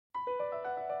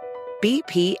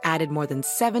BP added more than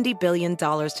 $70 billion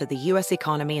to the U.S.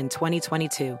 economy in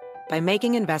 2022 by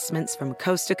making investments from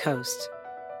coast to coast.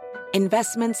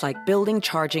 Investments like building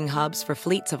charging hubs for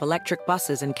fleets of electric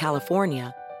buses in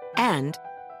California and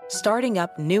starting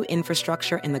up new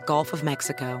infrastructure in the Gulf of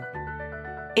Mexico.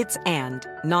 It's and,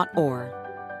 not or.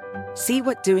 See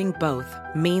what doing both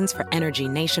means for energy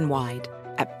nationwide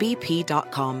at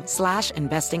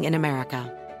bp.com/investing in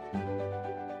America.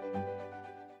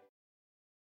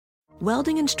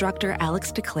 Welding instructor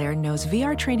Alex DeClaire knows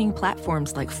VR training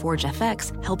platforms like Forge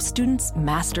FX help students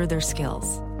master their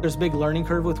skills. There's a big learning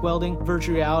curve with welding.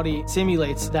 Virtual reality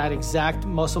simulates that exact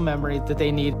muscle memory that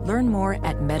they need. Learn more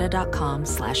at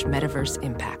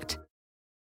meta.com/metaverseimpact.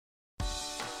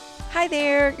 Hi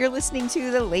there, you're listening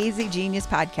to the Lazy Genius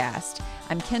Podcast.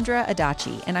 I'm Kendra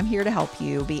Adachi, and I'm here to help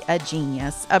you be a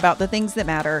genius about the things that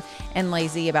matter and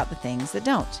lazy about the things that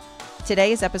don't.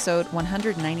 Today is episode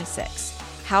 196,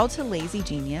 How to Lazy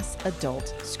Genius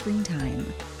Adult Screen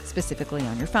Time, specifically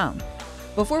on your phone.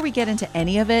 Before we get into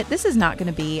any of it, this is not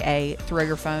going to be a throw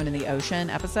your phone in the ocean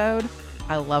episode.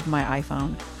 I love my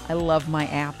iPhone. I love my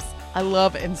apps. I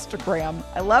love Instagram.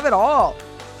 I love it all.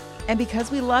 And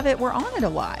because we love it, we're on it a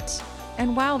lot.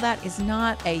 And while that is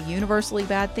not a universally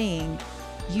bad thing,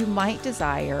 you might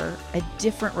desire a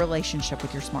different relationship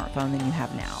with your smartphone than you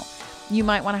have now. You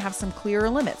might want to have some clearer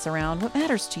limits around what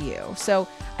matters to you. So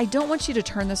I don't want you to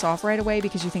turn this off right away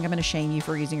because you think I'm going to shame you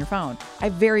for using your phone. I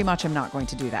very much am not going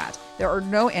to do that. There are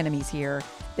no enemies here.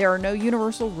 There are no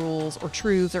universal rules or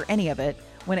truths or any of it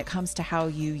when it comes to how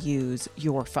you use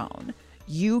your phone.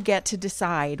 You get to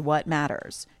decide what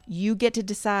matters. You get to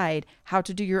decide how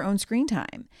to do your own screen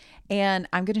time. And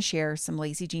I'm going to share some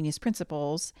Lazy Genius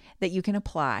principles that you can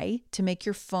apply to make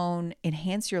your phone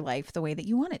enhance your life the way that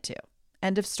you want it to.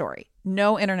 End of story.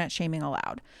 No internet shaming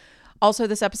allowed. Also,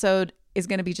 this episode is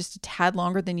going to be just a tad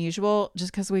longer than usual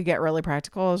just because we get really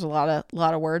practical. There's a lot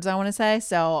of words I want to say.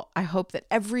 So I hope that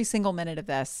every single minute of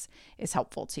this is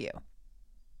helpful to you.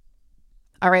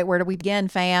 All right, where do we begin,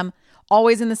 fam?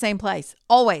 Always in the same place.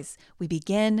 Always. We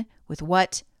begin with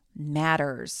what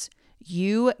matters.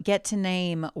 You get to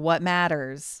name what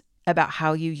matters about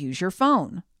how you use your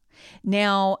phone.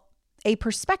 Now, a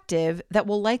perspective that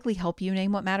will likely help you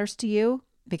name what matters to you,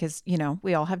 because,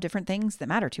 we all have different things that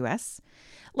matter to us.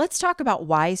 Let's talk about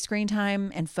why screen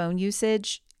time and phone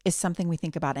usage is something we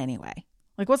think about anyway.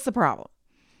 Like, what's the problem?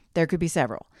 There could be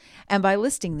several. And by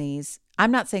listing these,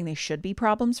 I'm not saying they should be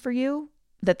problems for you,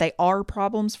 that they are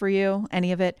problems for you,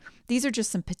 any of it. These are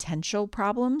just some potential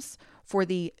problems for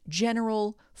the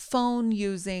general phone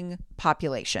using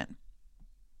population.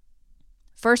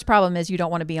 First problem is you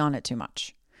don't want to be on it too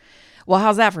much. Well,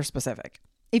 how's that for specific?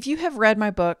 If you have read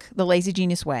my book, The Lazy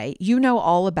Genius Way, you know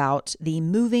all about the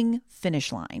moving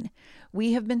finish line.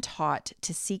 We have been taught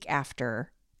to seek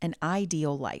after an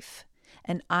ideal life,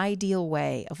 an ideal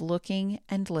way of looking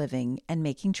and living and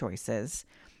making choices.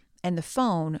 And the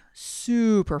phone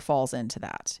super falls into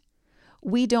that.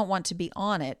 We don't want to be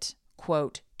on it,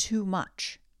 quote, too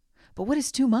much. But what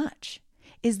is too much?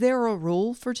 Is there a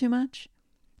rule for too much?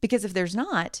 Because if there's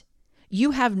not,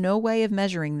 you have no way of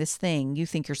measuring this thing you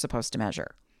think you're supposed to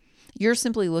measure. You're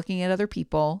simply looking at other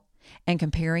people and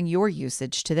comparing your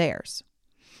usage to theirs.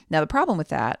 Now, the problem with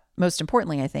that, most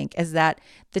importantly, I think, is that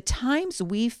the times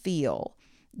we feel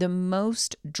the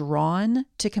most drawn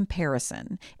to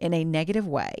comparison in a negative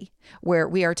way, where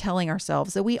we are telling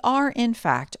ourselves that we are, in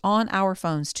fact, on our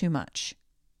phones too much,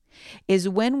 is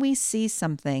when we see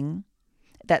something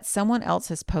that someone else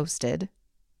has posted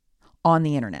on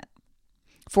the internet.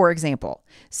 For example,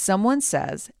 someone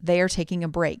says they are taking a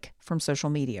break from social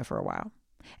media for a while.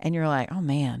 And you're like, oh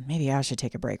man, maybe I should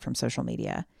take a break from social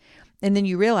media. And then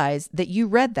you realize that you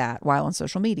read that while on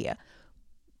social media.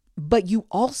 But you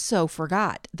also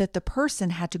forgot that the person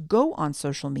had to go on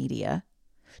social media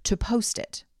to post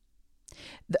it.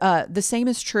 The same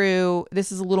is true.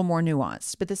 This is a little more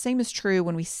nuanced, but the same is true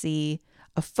when we see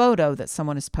a photo that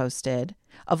someone has posted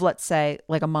of, let's say,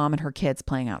 like a mom and her kids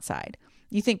playing outside.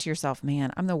 You think to yourself,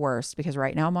 man, I'm the worst because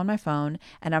right now I'm on my phone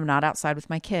and I'm not outside with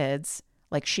my kids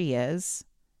like she is.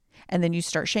 And then you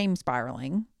start shame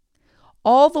spiraling,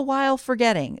 all the while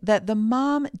forgetting that the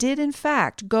mom did in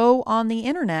fact go on the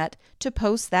internet to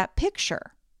post that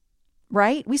picture,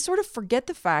 right? We sort of forget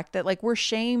the fact that we're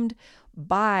shamed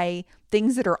by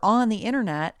things that are on the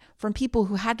internet from people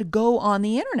who had to go on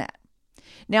the internet.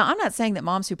 Now, I'm not saying that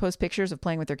moms who post pictures of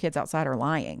playing with their kids outside are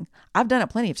lying. I've done it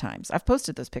plenty of times. I've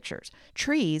posted those pictures.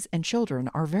 Trees and children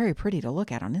are very pretty to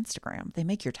look at on Instagram. They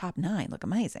make your top 9 look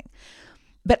amazing.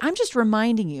 But I'm just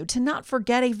reminding you to not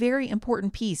forget a very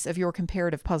important piece of your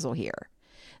comparative puzzle here.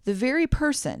 the very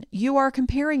person you are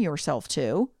comparing yourself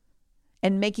to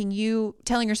and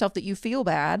telling yourself that you feel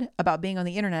bad about being on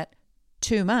the internet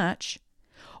too much,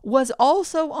 was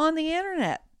also on the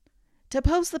internet to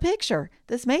post the picture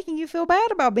that's making you feel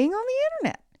bad about being on the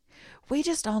internet. We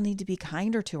just all need to be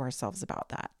kinder to ourselves about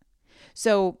that.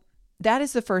 So that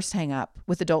is the first hang up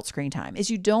with adult screen time, is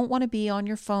you don't want to be on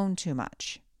your phone too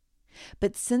much.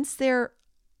 But since there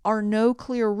are no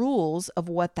clear rules of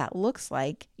what that looks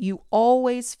like, you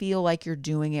always feel like you're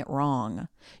doing it wrong.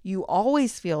 You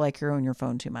always feel like you're on your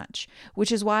phone too much,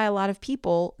 which is why a lot of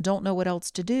people don't know what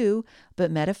else to do but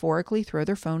metaphorically throw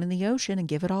their phone in the ocean and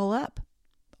give it all up.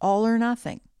 All or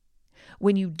nothing.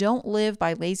 When you don't live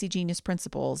by lazy genius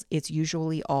principles, it's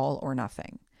usually all or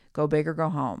nothing. Go big or go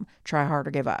home. Try hard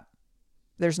or give up.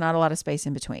 There's not a lot of space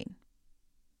in between.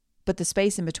 But the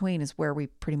space in between is where we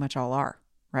pretty much all are,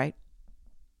 right?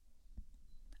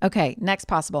 Okay, next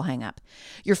possible hang up.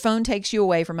 Your phone takes you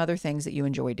away from other things that you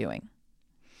enjoy doing.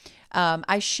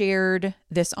 I shared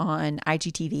this on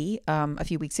IGTV a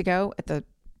few weeks ago at the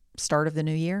start of the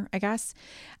new year, I guess,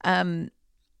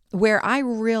 where I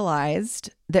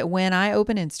realized that when I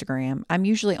open Instagram, I'm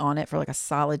usually on it for like a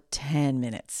solid 10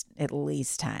 minutes, at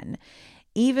least 10,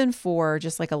 even for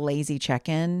just like a lazy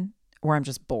check-in where I'm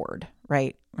just bored,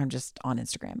 right? I'm just on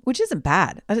Instagram, which isn't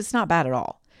bad. It's not bad at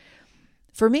all.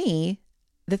 For me,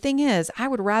 the thing is, I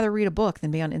would rather read a book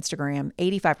than be on Instagram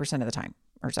 85% of the time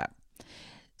or so.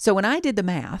 So when I did the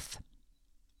math,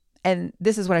 and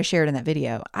this is what I shared in that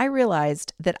video, I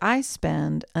realized that I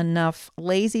spend enough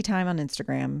lazy time on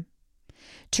Instagram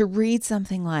to read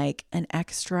something like an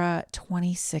extra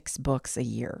 26 books a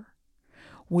year,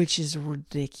 which is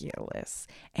ridiculous.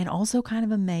 And also kind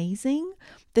of amazing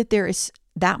that there is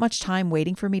that much time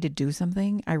waiting for me to do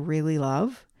something I really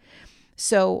love.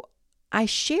 So I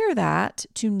share that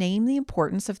to name the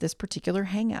importance of this particular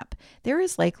hang up. There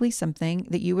is likely something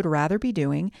that you would rather be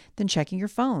doing than checking your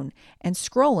phone and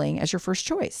scrolling as your first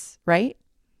choice, right?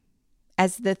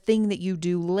 As the thing that you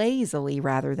do lazily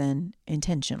rather than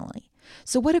intentionally.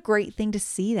 So what a great thing to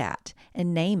see that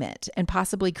and name it and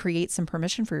possibly create some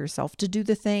permission for yourself to do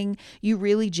the thing you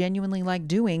really genuinely like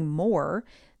doing more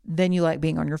than you like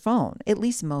being on your phone, at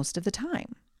least most of the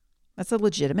time. That's a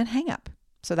legitimate hang up.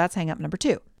 So that's hang up number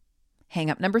 2. Hang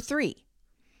up number 3.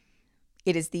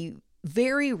 It is the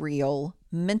very real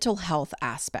mental health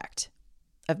aspect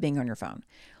of being on your phone.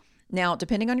 Now,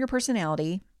 depending on your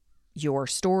personality, your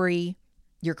story,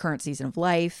 your current season of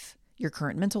life, your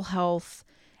current mental health,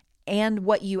 and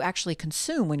what you actually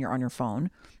consume when you're on your phone,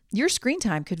 your screen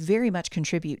time could very much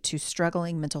contribute to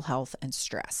struggling mental health and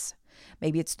stress.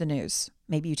 Maybe it's the news.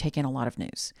 Maybe you take in a lot of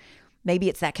news. Maybe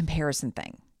it's that comparison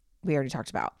thing we already talked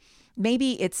about.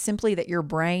 Maybe it's simply that your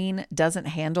brain doesn't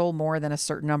handle more than a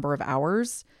certain number of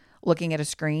hours looking at a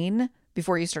screen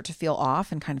before you start to feel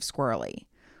off and kind of squirrely.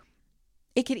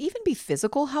 It could even be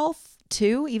physical health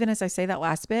too, even as I say that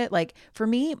last bit. Like for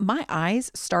me, my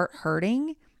eyes start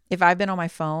hurting if I've been on my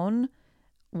phone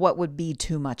what would be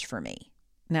too much for me.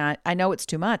 Now, I know it's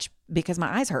too much because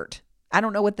my eyes hurt. I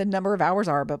don't know what the number of hours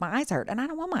are, but my eyes hurt and I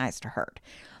don't want my eyes to hurt.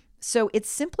 So it's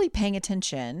simply paying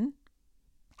attention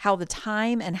how the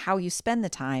time and how you spend the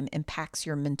time impacts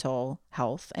your mental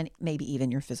health and maybe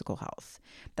even your physical health.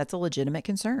 That's a legitimate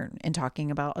concern in talking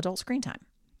about adult screen time.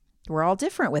 We're all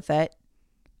different with it,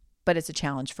 but it's a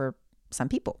challenge for some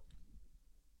people.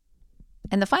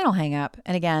 And the final hang up,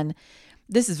 and again,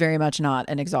 this is very much not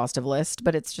an exhaustive list,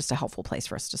 but it's just a helpful place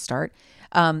for us to start.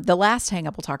 The last hang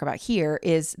up we'll talk about here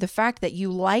is the fact that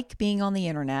you like being on the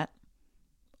internet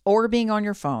or being on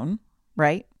your phone,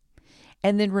 right?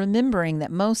 And then remembering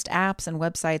that most apps and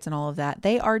websites and all of that,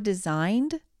 they are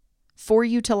designed for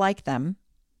you to like them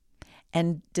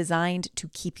and designed to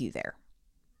keep you there.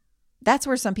 That's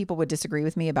where some people would disagree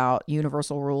with me about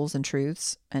universal rules and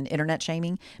truths and internet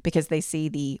shaming because they see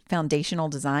the foundational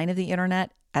design of the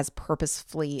internet as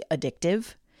purposefully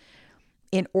addictive.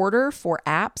 In order for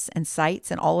apps and sites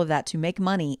and all of that to make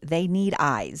money, they need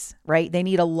eyes, right? They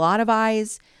need a lot of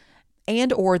eyes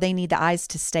or they need the eyes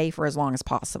to stay for as long as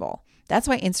possible. That's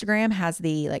why Instagram has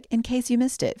the like, in case you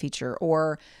missed it feature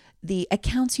or the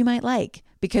accounts you might like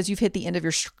because you've hit the end of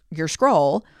your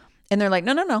scroll and they're like,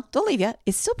 no, don't leave yet.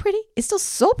 It's still pretty. It's still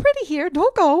so pretty here.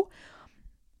 Don't go.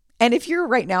 And if you're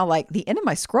right now like the end of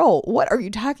my scroll, what are you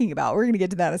talking about? We're going to get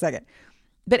to that in a second.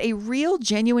 But a real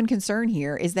genuine concern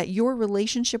here is that your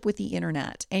relationship with the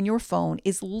internet and your phone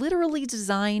is literally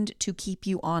designed to keep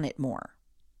you on it more.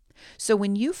 So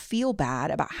when you feel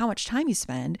bad about how much time you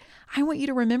spend, I want you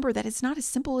to remember that it's not as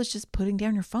simple as just putting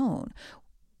down your phone.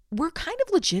 We're kind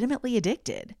of legitimately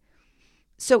addicted.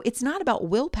 So it's not about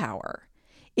willpower.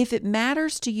 If it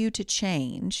matters to you to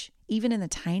change, even in the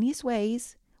tiniest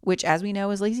ways, which as we know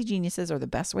as lazy geniuses are the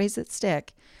best ways that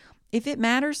stick, if it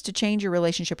matters to change your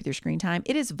relationship with your screen time,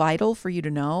 it is vital for you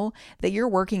to know that you're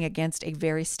working against a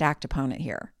very stacked opponent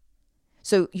here.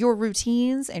 So your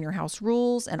routines and your house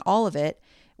rules and all of it,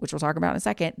 which we'll talk about in a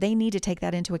second, they need to take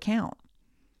that into account.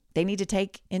 They need to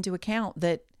take into account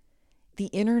that the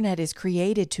internet is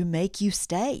created to make you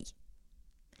stay.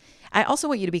 I also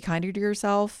want you to be kinder to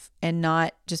yourself and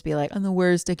not just be like, I'm the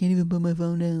worst, I can't even put my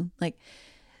phone down. Like,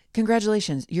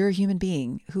 congratulations, you're a human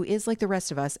being who is like the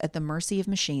rest of us at the mercy of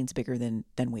machines bigger than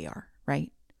we are,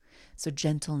 right? So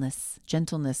gentleness,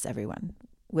 everyone,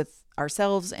 with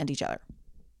ourselves and each other.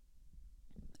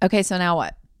 Okay, so now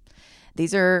what?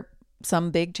 These are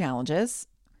some big challenges.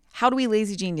 How do we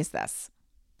lazy genius this?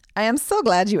 I am so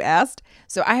glad you asked.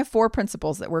 So I have 4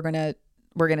 principles that we're gonna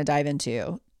dive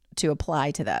into to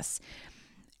apply to this.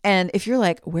 And if you're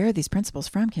like, where are these principles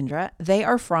from, Kendra? They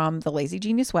are from The Lazy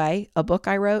Genius Way, a book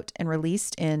I wrote and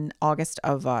released in August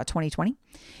of 2020.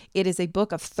 It is a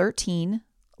book of 13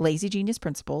 lazy genius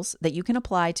principles that you can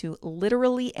apply to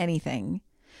literally anything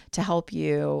to help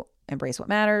you embrace what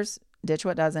matters, ditch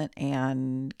what doesn't,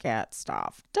 and get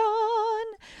stuff done.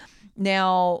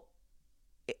 Now,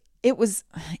 it was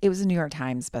a New York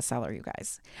Times bestseller, you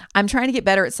guys. I'm trying to get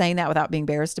better at saying that without being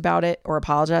embarrassed about it or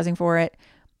apologizing for it,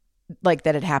 like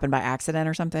that it happened by accident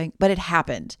or something, but it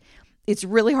happened. It's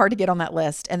really hard to get on that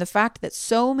list. And the fact that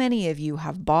so many of you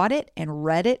have bought it and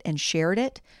read it and shared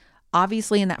it,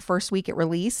 obviously in that first week it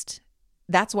released,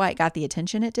 that's why it got the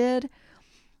attention it did.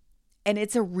 And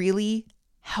it's a really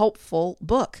helpful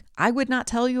book. I would not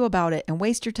tell you about it and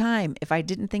waste your time if I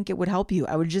didn't think it would help you.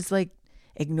 I would just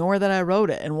ignore that I wrote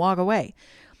it and walk away.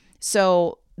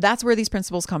 So that's where these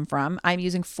principles come from. I'm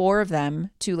using 4 of them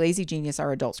to lazy genius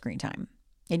our adult screen time.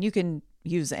 And you can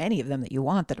use any of them that you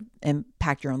want that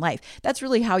impact your own life. That's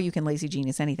really how you can lazy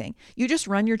genius anything. You just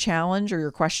run your challenge or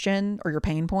your question or your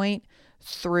pain point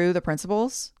through the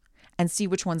principles and see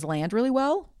which ones land really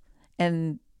well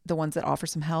and the ones that offer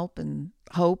some help and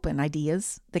hope and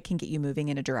ideas that can get you moving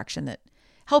in a direction that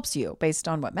helps you based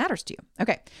on what matters to you.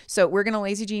 Okay, so we're going to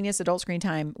lazy genius adult screen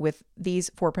time with these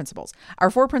 4 principles.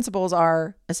 Our 4 principles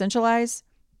are essentialize,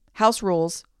 house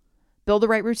rules, build the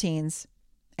right routines,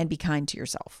 and be kind to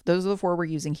yourself. Those are the 4 we're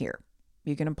using here.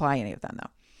 You can apply any of them though.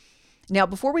 Now,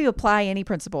 before we apply any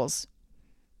principles,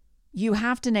 you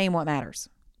have to name what matters.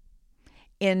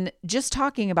 In just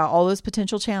talking about all those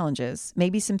potential challenges,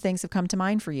 maybe some things have come to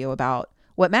mind for you about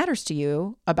what matters to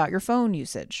you about your phone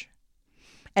usage.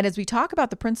 And as we talk about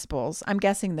the principles, I'm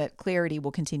guessing that clarity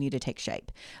will continue to take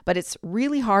shape. But it's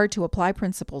really hard to apply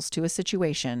principles to a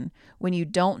situation when you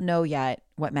don't know yet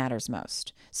what matters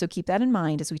most. So keep that in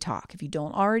mind as we talk. If you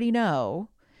don't already know,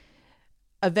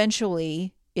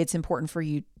 eventually it's important for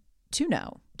you to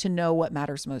know what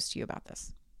matters most to you about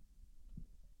this.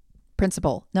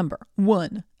 Principle number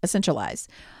 1, essentialize.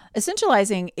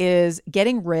 Essentializing is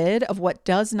getting rid of what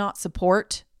does not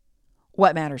support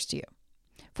what matters to you.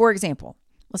 For example,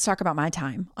 let's talk about my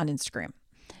time on Instagram.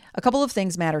 A couple of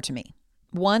things matter to me.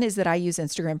 One is that I use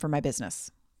Instagram for my business,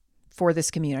 for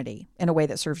this community in a way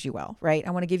that serves you well, right?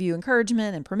 I want to give you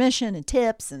encouragement and permission and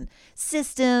tips and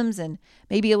systems and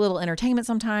maybe a little entertainment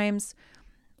sometimes,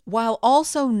 while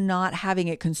also not having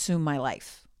it consume my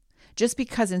life. Just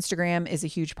because Instagram is a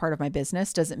huge part of my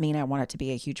business doesn't mean I want it to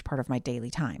be a huge part of my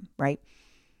daily time, right?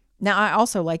 Now, I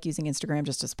also like using Instagram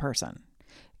just as a person,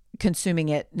 consuming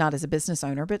it not as a business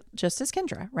owner, but just as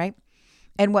Kendra, right?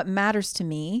 And what matters to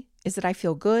me is that I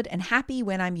feel good and happy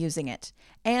when I'm using it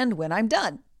and when I'm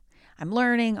done. I'm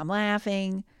learning, I'm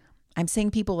laughing, I'm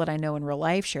seeing people that I know in real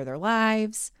life share their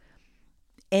lives.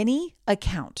 Any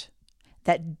account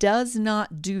that does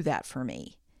not do that for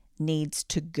me needs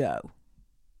to go.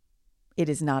 It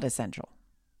is not essential.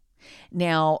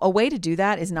 Now, a way to do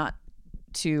that is not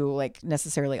to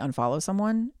necessarily unfollow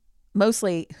someone,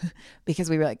 mostly because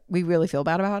we really feel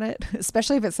bad about it,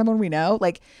 especially if it's someone we know,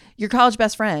 like your college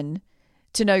best friend,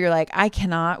 to know you're like, I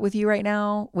cannot with you right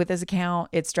now with this account.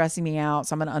 It's stressing me out.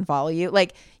 So I'm going to unfollow you.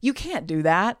 You can't do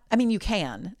that. I mean, you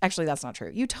can. Actually, that's not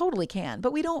true. You totally can,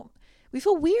 but we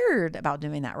feel weird about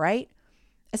doing that, right?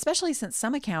 Especially since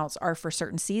some accounts are for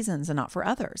certain seasons and not for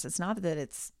others. It's not that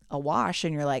it's a wash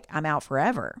and you're like, I'm out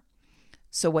forever.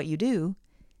 So what you do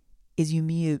is you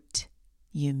mute.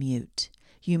 You mute.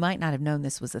 You might not have known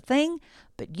this was a thing,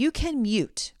 but you can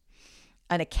mute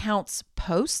an account's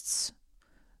posts,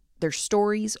 their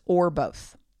stories, or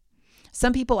both.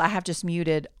 Some people I have just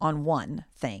muted on one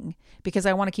thing because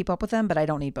I want to keep up with them, but I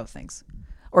don't need both things.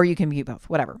 Or you can mute both,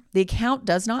 whatever. The account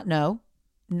does not know.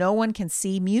 No one can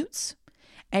see mutes,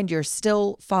 and you're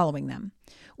still following them.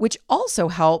 which also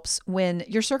helps when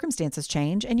your circumstances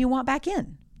change and you want back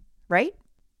in, right?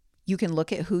 You can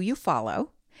look at who you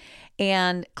follow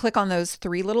and click on those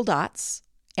 3 little dots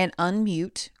and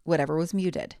unmute whatever was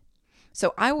muted.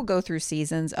 So I will go through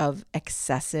seasons of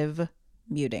excessive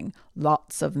muting,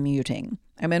 lots of muting.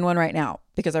 I'm in one right now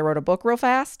because I wrote a book real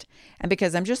fast and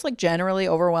because I'm just like generally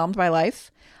overwhelmed by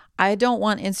life. I don't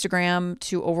want Instagram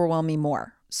to overwhelm me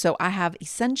more. So I have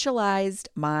essentialized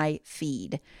my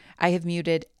feed. I have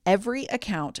muted every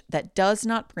account that does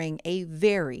not bring a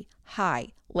very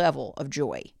high level of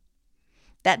joy.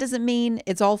 That doesn't mean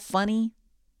it's all funny.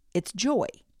 It's joy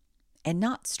and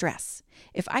not stress.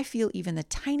 If I feel even the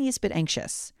tiniest bit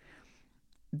anxious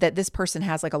that this person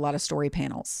has like a lot of story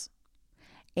panels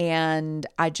and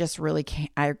I just really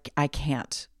can't, I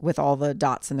can't with all the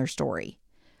dots in their story,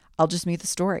 I'll just mute the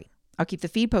story. I'll keep the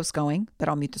feed posts going, but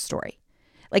I'll mute the story.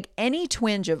 Like any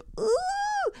twinge of,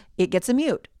 ooh, it gets a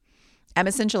mute. I'm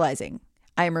essentializing.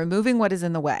 I am removing what is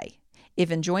in the way.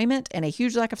 If enjoyment and a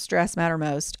huge lack of stress matter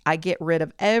most, I get rid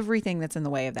of everything that's in the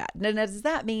way of that. Now, does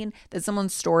that mean that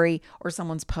someone's story or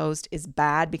someone's post is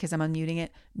bad because I'm unmuting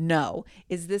it? No.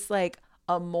 Is this like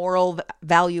a moral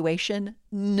valuation?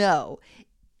 No.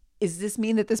 Does this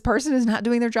mean that this person is not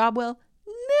doing their job well?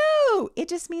 No. It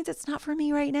just means it's not for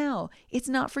me right now. It's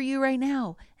not for you right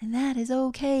now. And that is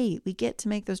okay. We get to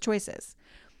make those choices.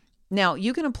 Now,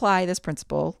 you can apply this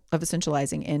principle of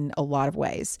essentializing in a lot of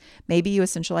ways. Maybe you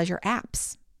essentialize your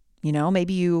apps.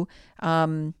 Maybe you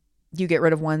get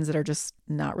rid of ones that are just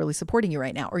not really supporting you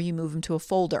right now, or you move them to a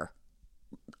folder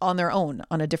on their own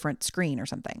on a different screen or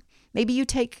something. Maybe you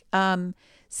take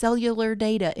cellular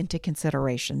data into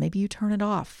consideration. Maybe you turn it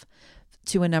off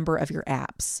to a number of your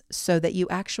apps so that you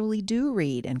actually do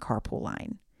read in carpool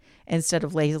line, instead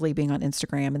of lazily being on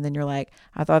Instagram. And then you're like,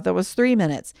 I thought that was 3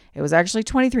 minutes. It was actually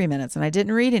 23 minutes and I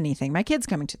didn't read anything. My kid's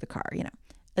coming to the car,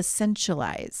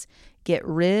 Essentialize. Get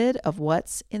rid of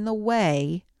what's in the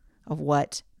way of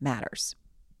what matters.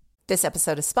 This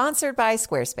episode is sponsored by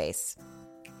Squarespace.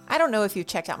 I don't know if you've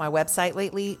checked out my website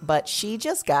lately, but she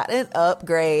just got an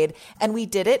upgrade, and we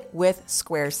did it with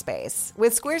Squarespace.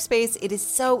 With Squarespace, it is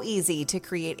so easy to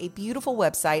create a beautiful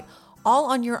website all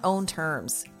on your own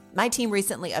terms. My team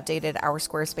recently updated our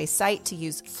Squarespace site to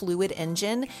use Fluid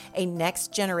Engine, a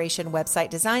next-generation website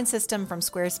design system from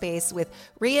Squarespace with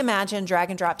reimagined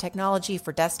drag-and-drop technology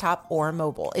for desktop or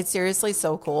mobile. It's seriously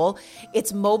so cool.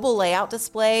 Its mobile layout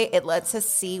display, it lets us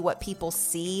see what people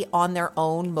see on their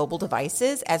own mobile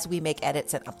devices as we make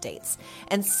edits and updates.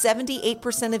 And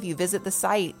 78% of you visit the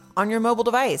site on your mobile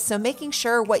device. So making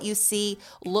sure what you see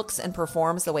looks and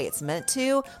performs the way it's meant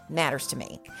to matters to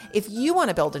me. If you want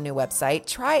to build a new website,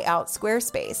 try out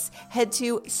Squarespace. Head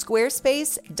to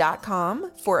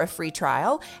squarespace.com for a free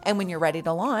trial. And when you're ready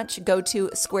to launch, go to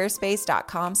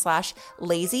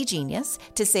squarespace.com/lazygenius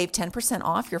to save 10%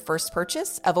 off your first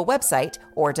purchase of a website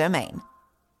or domain.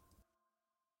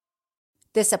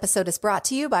 This episode is brought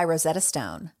to you by Rosetta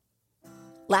Stone.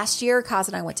 Last year, Kaz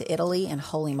and I went to Italy, and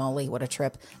holy moly, what a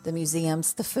trip. The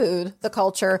museums, the food, the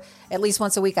culture. At least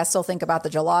once a week, I still think about the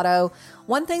gelato.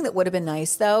 One thing that would have been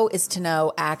nice, though, is to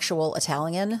know actual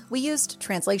Italian. We used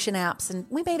translation apps, and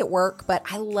we made it work, but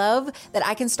I love that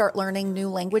I can start learning new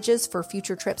languages for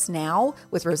future trips now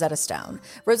with Rosetta Stone.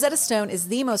 Rosetta Stone is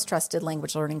the most trusted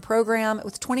language learning program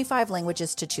with 25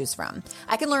 languages to choose from.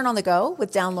 I can learn on the go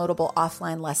with downloadable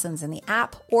offline lessons in the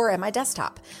app or at my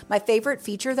desktop. My favorite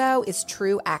feature, though, is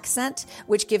True Accent,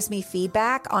 which gives me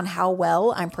feedback on how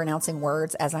well I'm pronouncing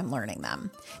words as I'm learning them.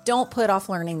 Don't put off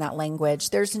learning that language.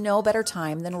 There's no better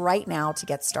time than right now to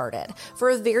get started.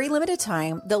 For a very limited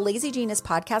time, the Lazy Genius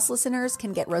podcast listeners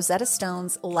can get Rosetta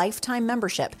Stone's lifetime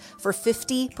membership for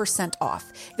 50%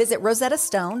 off. Visit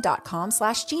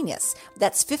rosettastone.com/genius.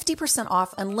 That's 50%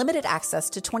 off unlimited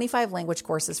access to 25 language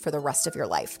courses for the rest of your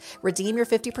life. Redeem your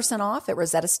 50% off at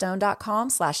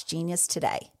rosettastone.com/genius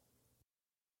today.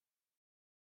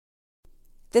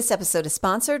 This episode is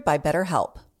sponsored by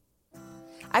BetterHelp.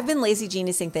 I've been lazy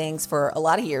geniusing things for a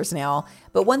lot of years now,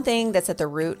 but one thing that's at the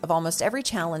root of almost every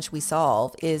challenge we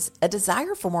solve is a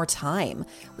desire for more time.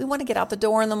 We want to get out the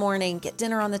door in the morning, get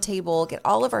dinner on the table, get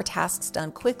all of our tasks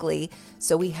done quickly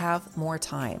so we have more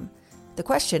time. The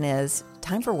question is,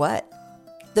 time for what?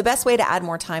 The best way to add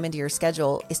more time into your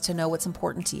schedule is to know what's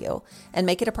important to you and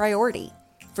make it a priority.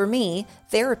 For me,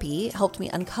 therapy helped me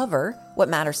uncover what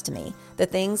matters to me, the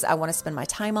things I want to spend my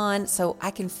time on so I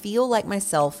can feel like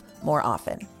myself more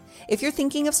often. If you're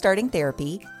thinking of starting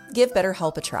therapy, give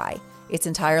BetterHelp a try. It's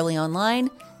entirely online,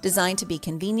 designed to be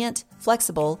convenient,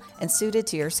 flexible, and suited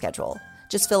to your schedule.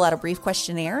 Just fill out a brief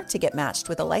questionnaire to get matched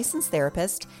with a licensed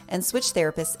therapist and switch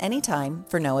therapists anytime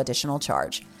for no additional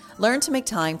charge. Learn to make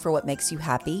time for what makes you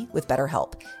happy with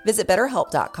BetterHelp. Visit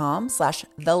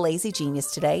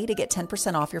BetterHelp.com/TheLazyGenius today to get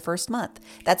 10% off your first month.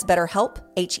 That's BetterHelp,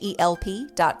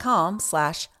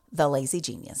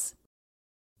 HELP.com/TheLazyGenius.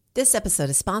 This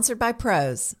episode is sponsored by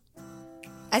Prose.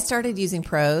 I started using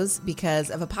Prose because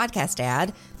of a podcast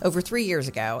ad over 3 years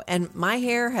ago, and my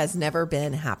hair has never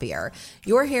been happier.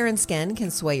 Your hair and skin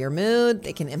can sway your mood,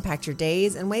 they can impact your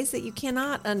days in ways that you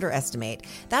cannot underestimate.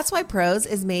 That's why Prose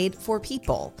is made for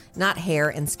people, not hair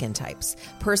and skin types.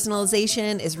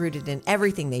 Personalization is rooted in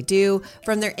everything they do,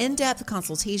 from their in-depth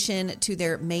consultation to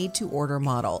their made-to-order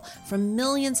model. From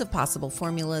millions of possible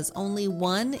formulas, only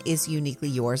one is uniquely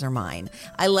yours or mine.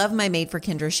 I love my Made for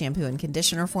Kendra shampoo and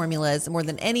conditioner formulas more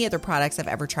than any other products I've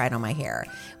ever tried on my hair.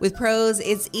 With Prose,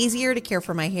 it's easier to care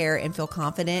for my hair and feel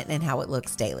confident in how it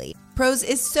looks daily. Prose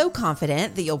is so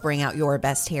confident that you'll bring out your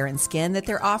best hair and skin that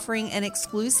they're offering an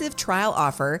exclusive trial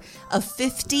offer of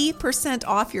 50%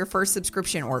 off your first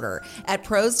subscription order at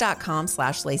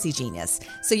prose.com/lazygenius.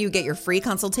 So you get your free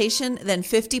consultation, then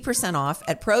 50% off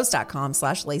at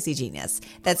prose.com/lazygenius.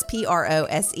 That's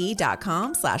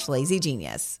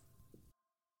prose.com/lazygenius.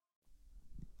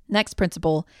 Next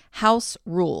principle, house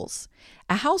rules.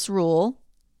 A house rule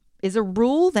is a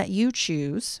rule that you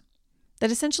choose that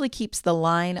essentially keeps the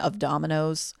line of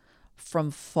dominoes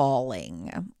from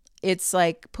falling. It's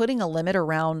like putting a limit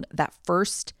around that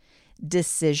first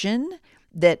decision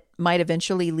that might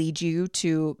eventually lead you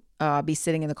to be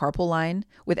sitting in the carpool line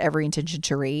with every intention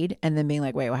to read and then being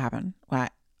like, wait, what happened?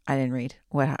 What? I didn't read.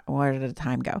 Where did the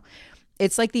time go?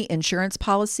 It's like the insurance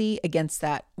policy against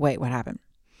that. Wait, what happened?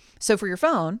 So for your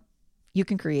phone, you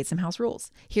can create some house rules.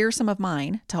 Here are some of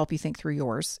mine to help you think through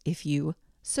yours if you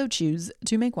so choose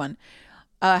to make one.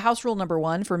 House rule number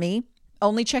 1 for me,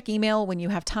 only check email when you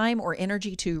have time or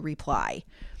energy to reply.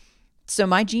 So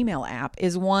my Gmail app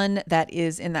is one that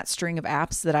is in that string of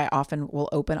apps that I often will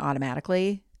open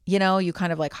automatically. You know, you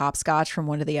kind of like hopscotch from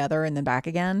one to the other and then back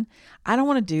again. I don't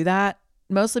want to do that,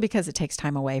 mostly because it takes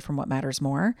time away from what matters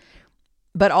more.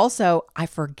 But also, I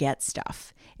forget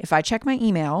stuff. If I check my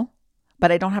email,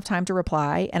 but I don't have time to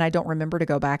reply and I don't remember to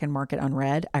go back and mark it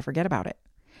unread, I forget about it.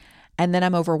 And then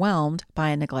I'm overwhelmed by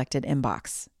a neglected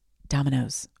inbox.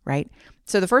 Dominoes, right?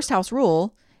 So the first house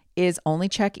rule is only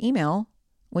check email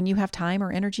when you have time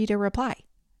or energy to reply.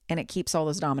 And it keeps all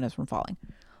those dominoes from falling.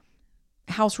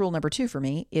 House rule number 2 for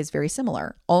me is very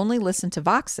similar. Only listen to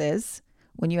Voxes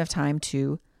when you have time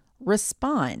to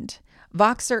respond.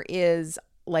 Voxer is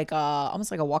like almost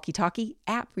like a walkie-talkie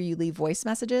app where you leave voice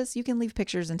messages. You can leave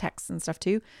pictures and texts and stuff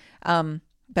too.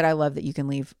 But I love that you can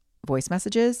leave voice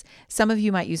messages. Some of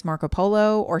you might use Marco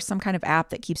Polo or some kind of app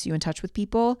that keeps you in touch with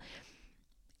people.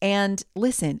 And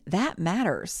listen, that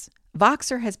matters.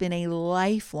 Voxer has been a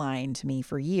lifeline to me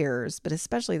for years, but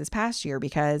especially this past year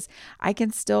because I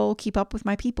can still keep up with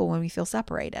my people when we feel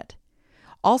separated.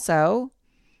 Also,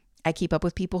 I keep up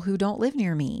with people who don't live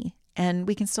near me and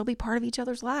we can still be part of each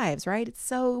other's lives, right? It's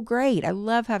so great. I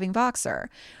love having Voxer.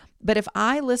 But if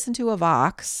I listen to a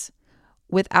Vox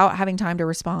without having time to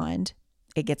respond,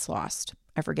 it gets lost.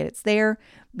 I forget it's there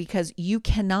because you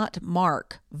cannot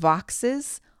mark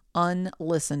Voxes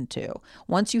unlistened to.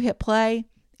 Once you hit play,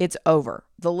 it's over.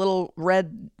 The little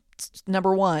red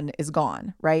number 1 is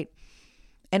gone, right?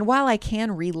 And while I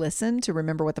can re-listen to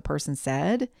remember what the person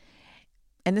said,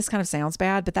 and this kind of sounds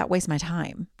bad, but that wastes my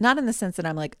time. Not in the sense that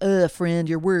I'm like, friend,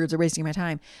 your words are wasting my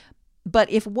time.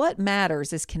 But if what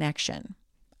matters is connection,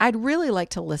 I'd really like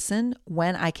to listen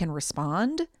when I can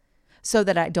respond so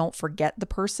that I don't forget the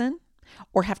person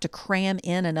or have to cram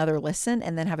in another listen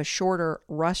and then have a shorter,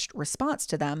 rushed response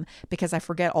to them because I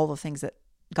forget all the things that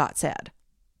got said,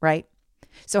 right?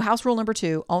 So house rule number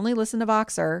 2, only listen to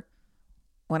Voxer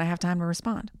when I have time to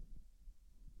respond.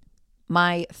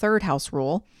 My third house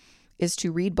rule is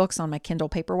to read books on my Kindle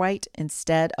Paperwhite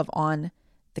instead of on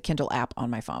the Kindle app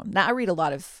on my phone. Now, I read a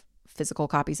lot of physical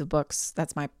copies of books.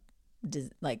 That's my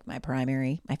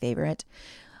favorite.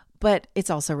 But it's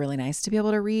also really nice to be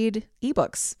able to read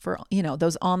ebooks for,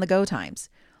 those on the go times.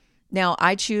 Now,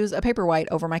 I choose a Paperwhite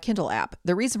over my Kindle app.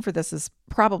 The reason for this is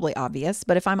probably obvious,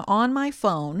 but if I'm on my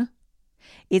phone,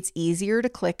 it's easier to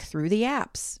click through the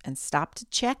apps and stop to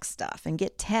check stuff and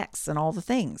get texts and all the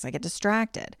things. I get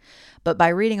distracted. But by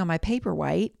reading on my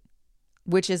Paperwhite,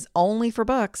 which is only for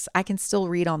books, I can still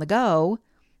read on the go,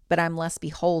 but I'm less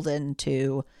beholden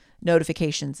to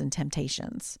notifications and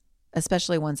temptations,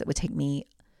 especially ones that would take me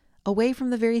away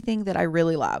from the very thing that I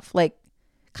really love, like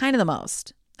kind of the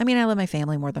most. I mean, I love my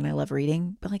family more than I love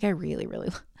reading, but like I really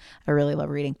love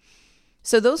reading.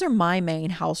 So those are my main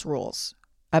house rules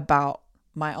about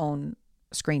my own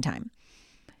screen time.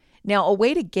 Now, a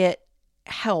way to get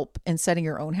help in setting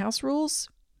your own house rules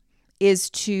is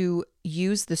to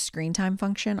use the screen time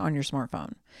function on your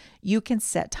smartphone. You can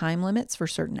set time limits for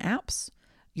certain apps.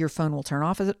 Your phone will turn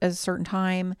off at a certain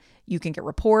time. You can get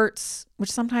reports,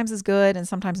 which sometimes is good and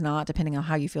sometimes not, depending on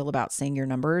how you feel about seeing your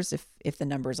numbers, if the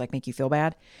numbers like make you feel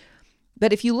bad.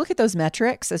 But if you look at those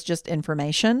metrics as just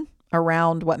information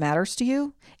around what matters to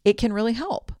you, it can really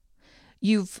help.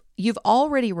 You've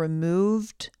already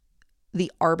removed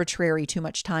the arbitrary too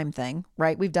much time thing,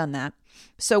 right? We've done that.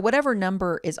 So whatever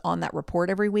number is on that report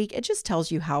every week, it just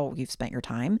tells you how you've spent your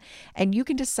time. And you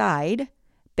can decide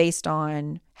based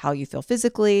on how you feel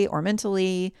physically or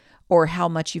mentally, or how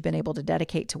much you've been able to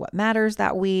dedicate to what matters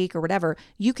that week or whatever.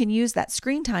 You can use that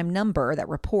screen time number, that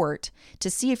report, to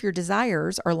see if your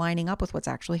desires are lining up with what's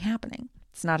actually happening.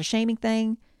 It's not a shaming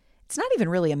thing. It's not even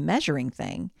really a measuring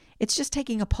thing. It's just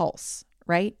taking a pulse,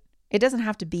 right? It doesn't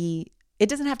have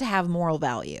to have moral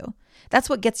value. That's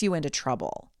what gets you into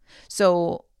trouble.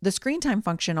 So the screen time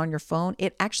function on your phone,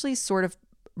 it actually sort of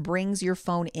brings your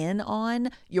phone in on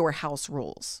your house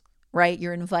rules, right?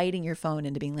 You're inviting your phone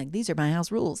into being like, these are my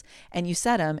house rules. And you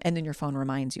set them, and then your phone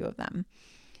reminds you of them.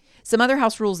 Some other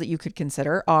house rules that you could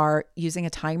consider are using a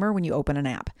timer when you open an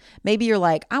app. Maybe you're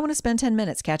like, I want to spend 10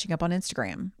 minutes catching up on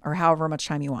Instagram, or however much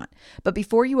time you want. But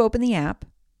before you open the app,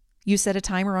 you set a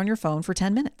timer on your phone for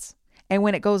 10 minutes. And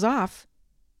when it goes off,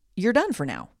 you're done for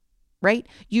now, right?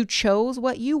 You chose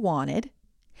what you wanted,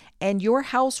 and your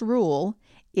house rule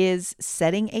is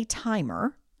setting a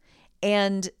timer,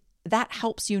 and that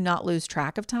helps you not lose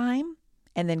track of time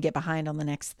and then get behind on the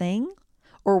next thing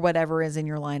or whatever is in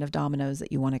your line of dominoes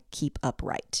that you want to keep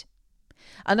upright.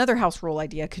 Another house rule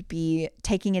idea could be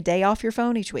taking a day off your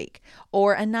phone each week,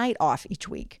 or a night off each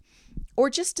week, or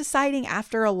just deciding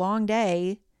after a long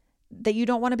day that you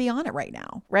don't want to be on it right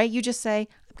now, right? You just say,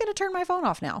 I'm going to turn my phone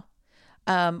off now.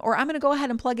 Or I'm going to go ahead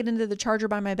and plug it into the charger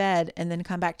by my bed and then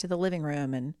come back to the living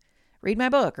room and read my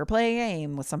book or play a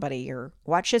game with somebody or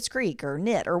watch Schitt's Creek or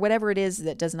knit or whatever it is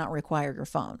that does not require your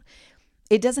phone.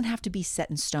 It doesn't have to be set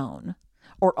in stone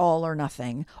or all or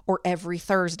nothing or every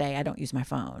Thursday I don't use my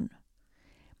phone.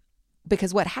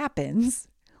 Because what happens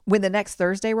when the next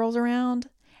Thursday rolls around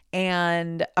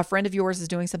and a friend of yours is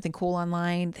doing something cool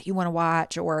online that you want to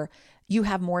watch, or you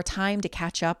have more time to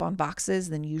catch up on boxes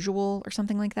than usual or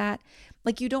something like that.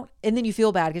 Like you don't, and then you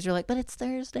feel bad because you're like, but it's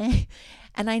Thursday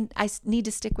and I need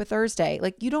to stick with Thursday.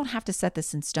 Like you don't have to set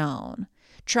this in stone.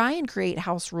 Try and create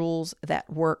house rules that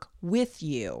work with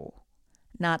you,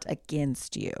 not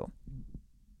against you.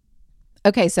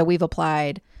 Okay, so we've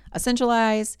applied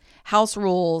essentialize, house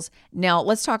rules. Now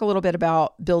let's talk a little bit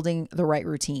about building the right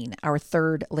routine, our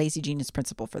third Lazy Genius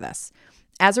principle for this.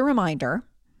 As a reminder,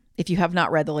 if you have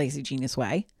not read The Lazy Genius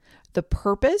Way, the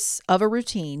purpose of a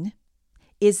routine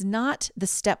is not the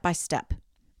step-by-step.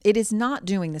 It is not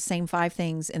doing the same 5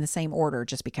 things in the same order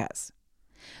just because.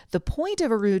 The point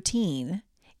of a routine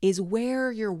is where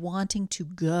you're wanting to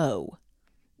go.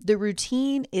 The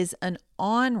routine is an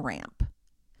on-ramp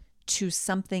to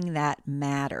something that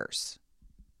matters,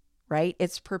 right?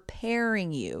 It's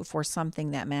preparing you for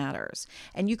something that matters.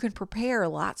 And you can prepare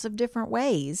lots of different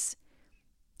ways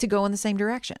to go in the same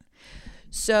direction.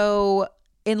 So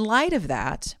in light of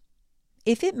that,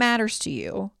 if it matters to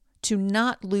you to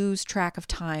not lose track of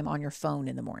time on your phone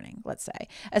in the morning, let's say,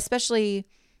 especially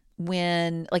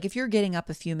when, like if you're getting up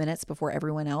a few minutes before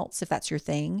everyone else, if that's your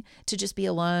thing, to just be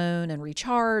alone and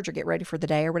recharge or get ready for the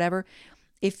day or whatever,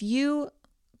 if you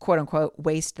quote unquote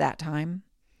waste that time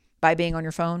by being on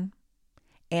your phone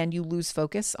and you lose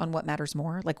focus on what matters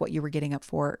more, like what you were getting up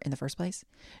for in the first place,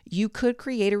 you could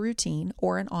create a routine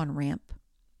or an on-ramp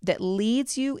that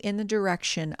leads you in the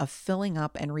direction of filling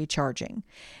up and recharging.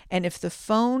 And if the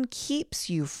phone keeps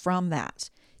you from that,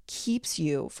 keeps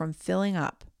you from filling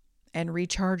up and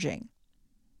recharging,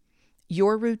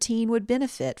 your routine would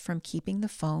benefit from keeping the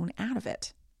phone out of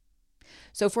it.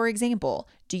 So for example,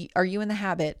 are you in the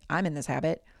habit, I'm in this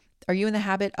habit, are you in the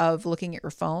habit of looking at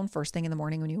your phone first thing in the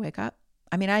morning when you wake up?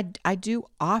 I mean, I do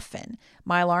often.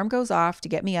 My alarm goes off to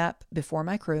get me up before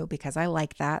my crew because I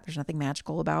like that. There's nothing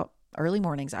magical about early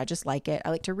mornings. I just like it. I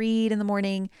like to read in the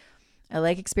morning. I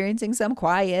like experiencing some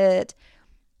quiet.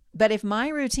 But if my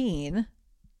routine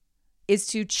is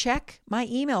to check my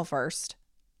email first,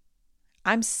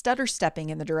 I'm stutter stepping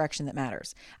in the direction that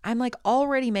matters. I'm like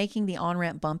already making the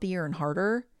on-ramp bumpier and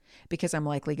harder because I'm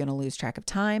likely going to lose track of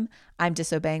time. I'm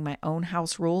disobeying my own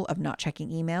house rule of not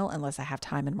checking email unless I have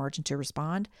time and margin to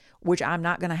respond, which I'm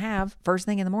not going to have first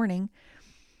thing in the morning.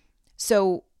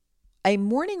 So a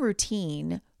morning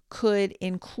routine could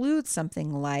include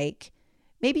something like,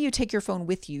 maybe you take your phone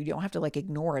with you. You don't have to like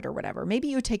ignore it or whatever. Maybe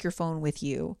you take your phone with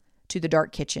you to the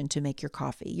dark kitchen to make your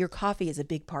coffee. Your coffee is a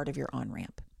big part of your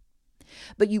on-ramp.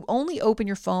 But you only open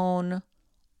your phone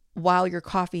while your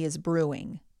coffee is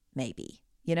brewing, maybe.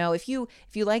 You know, if you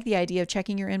like the idea of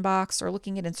checking your inbox or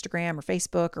looking at Instagram or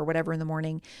Facebook or whatever in the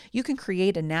morning, you can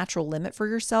create a natural limit for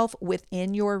yourself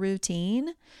within your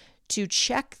routine to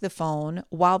check the phone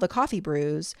while the coffee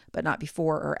brews, but not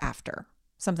before or after.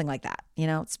 Something like that. You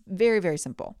know, it's very, very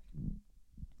simple.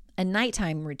 A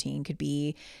nighttime routine could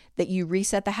be that you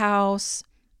reset the house,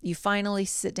 you finally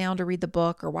sit down to read the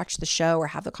book or watch the show or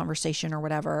have the conversation or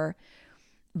whatever.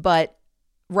 But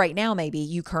right now, maybe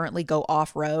you currently go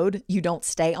off-road. You don't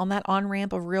stay on that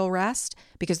on-ramp of real rest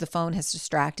because the phone has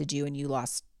distracted you and you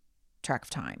lost track of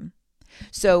time.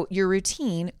 So your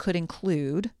routine could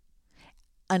include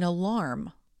an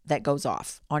alarm that goes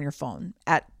off on your phone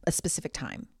at a specific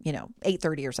time,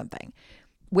 8:30 or something,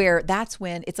 where that's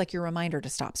when it's like your reminder to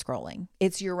stop scrolling.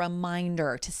 It's your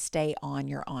reminder to stay on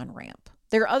your on-ramp.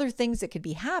 There are other things that could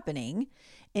be happening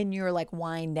in your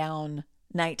wind down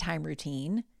nighttime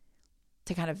routine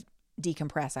to kind of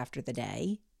decompress after the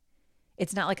day.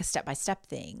 It's not like a step-by-step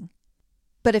thing.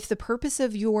 But if the purpose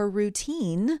of your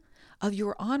routine, of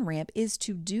your on-ramp, is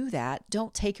to do that,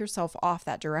 don't take yourself off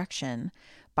that direction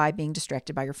by being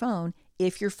distracted by your phone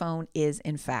if your phone is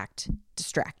in fact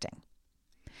distracting.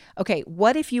 Okay,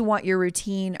 what if you want your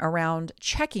routine around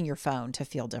checking your phone to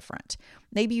feel different?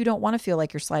 Maybe you don't want to feel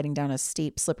like you're sliding down a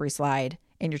steep, slippery slide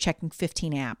and you're checking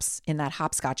 15 apps in that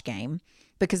hopscotch game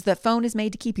because the phone is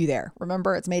made to keep you there.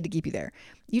 Remember, it's made to keep you there.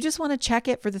 You just want to check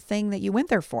it for the thing that you went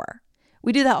there for.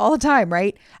 We do that all the time,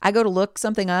 right? I go to look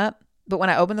something up, but when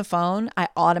I open the phone, I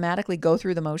automatically go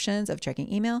through the motions of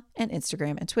checking email and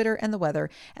Instagram and Twitter and the weather.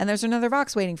 And there's another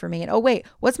Vox waiting for me. And oh, wait,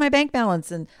 what's my bank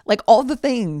balance? And all the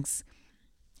things.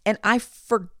 And I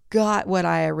forgot what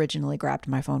I originally grabbed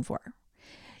my phone for.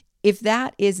 If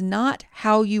that is not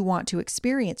how you want to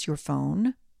experience your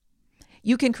phone,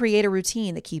 you can create a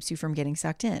routine that keeps you from getting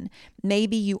sucked in.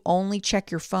 Maybe you only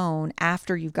check your phone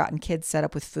after you've gotten kids set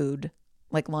up with food,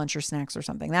 like lunch or snacks or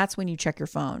something. That's when you check your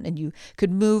phone, and you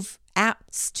could move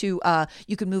apps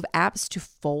to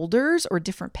folders or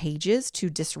different pages to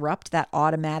disrupt that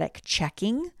automatic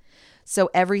checking. So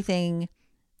everything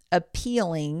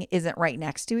appealing isn't right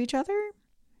next to each other.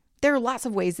 There are lots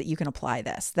of ways that you can apply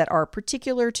this that are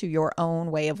particular to your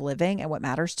own way of living and what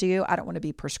matters to you. I don't want to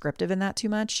be prescriptive in that too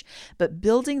much, but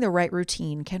building the right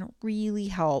routine can really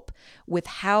help with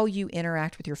how you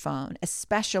interact with your phone,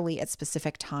 especially at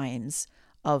specific times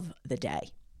of the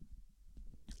day.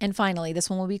 And finally, this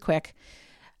one will be quick.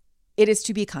 It is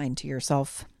to be kind to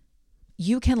yourself.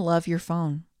 You can love your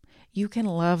phone. You can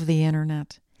love the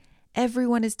internet.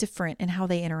 Everyone is different in how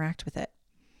they interact with it.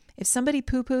 If somebody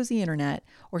poo-poos the internet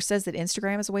or says that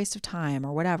Instagram is a waste of time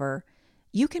or whatever,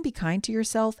 you can be kind to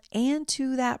yourself and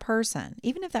to that person.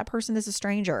 Even if that person is a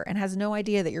stranger and has no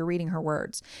idea that you're reading her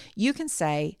words, you can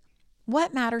say,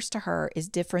 what matters to her is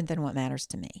different than what matters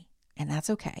to me. And that's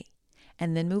okay.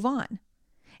 And then move on.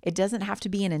 It doesn't have to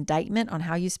be an indictment on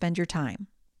how you spend your time.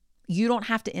 You don't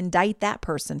have to indict that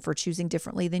person for choosing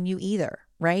differently than you either,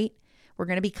 right? We're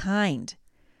going to be kind.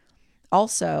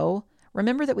 Also,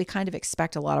 remember that we kind of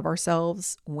expect a lot of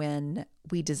ourselves when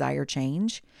we desire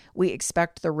change. We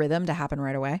expect the rhythm to happen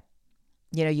right away.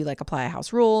 You apply a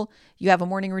house rule. You have a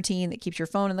morning routine that keeps your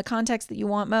phone in the context that you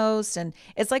want most. And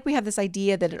it's like we have this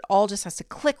idea that it all just has to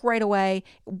click right away,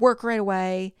 work right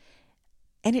away.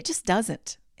 And it just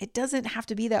doesn't. It doesn't have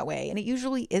to be that way. And it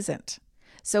usually isn't.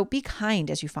 So be kind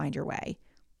as you find your way.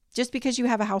 Just because you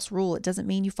have a house rule, it doesn't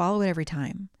mean you follow it every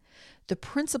time. The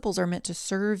principles are meant to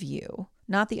serve you,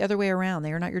 not the other way around.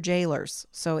 They are not your jailers.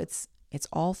 So it's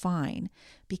all fine.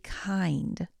 Be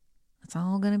kind. It's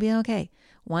all going to be okay.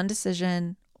 One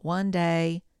decision, one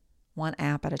day, one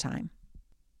app at a time.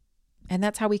 And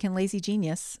that's how we can lazy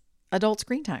genius adult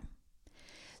screen time.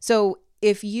 So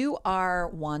if you are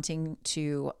wanting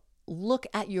to look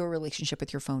at your relationship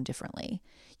with your phone differently,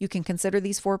 you can consider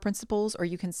these 4 principles, or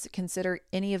you can consider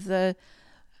any of the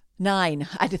 9.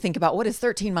 I had to think about what is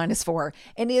 13 minus 4.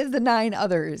 Any of the 9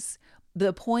 others.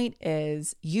 The point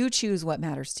is you choose what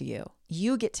matters to you.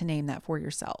 You get to name that for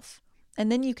yourself.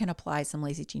 And then you can apply some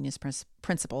lazy genius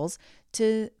principles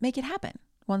to make it happen,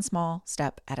 one small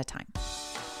step at a time.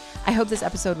 I hope this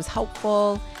episode was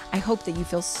helpful. I hope that you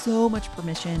feel so much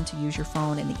permission to use your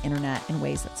phone and the internet in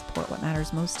ways that support what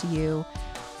matters most to you.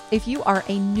 If you are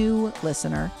a new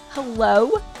listener,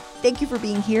 hello. Thank you for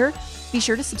being here. Be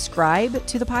sure to subscribe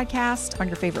to the podcast on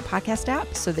your favorite podcast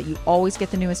app so that you always get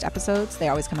the newest episodes. They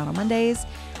always come out on Mondays.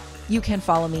 You can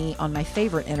follow me on my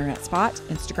favorite internet spot,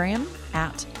 Instagram,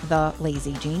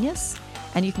 @TheLazyGenius.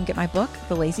 And you can get my book,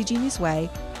 The Lazy Genius Way,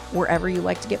 wherever you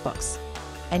like to get books.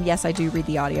 And yes, I do read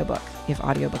the audiobook if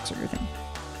audiobooks are your thing.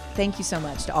 Thank you so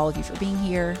much to all of you for being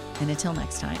here. And until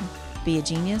next time, be a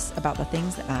genius about the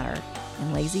things that matter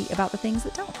and lazy about the things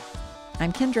that don't.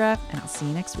 I'm Kendra, and I'll see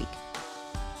you next week.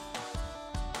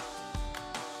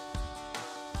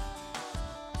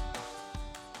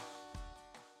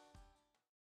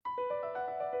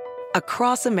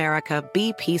 Across America,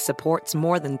 BP supports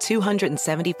more than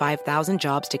 275,000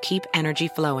 jobs to keep energy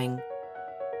flowing.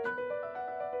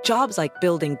 Jobs like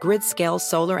building grid-scale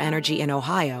solar energy in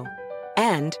Ohio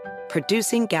and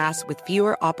producing gas with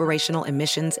fewer operational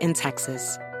emissions in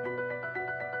Texas.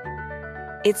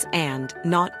 It's and,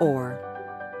 not or.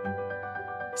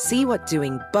 See what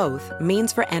doing both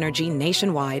means for energy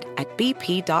nationwide at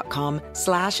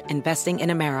bp.com/investing in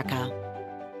America.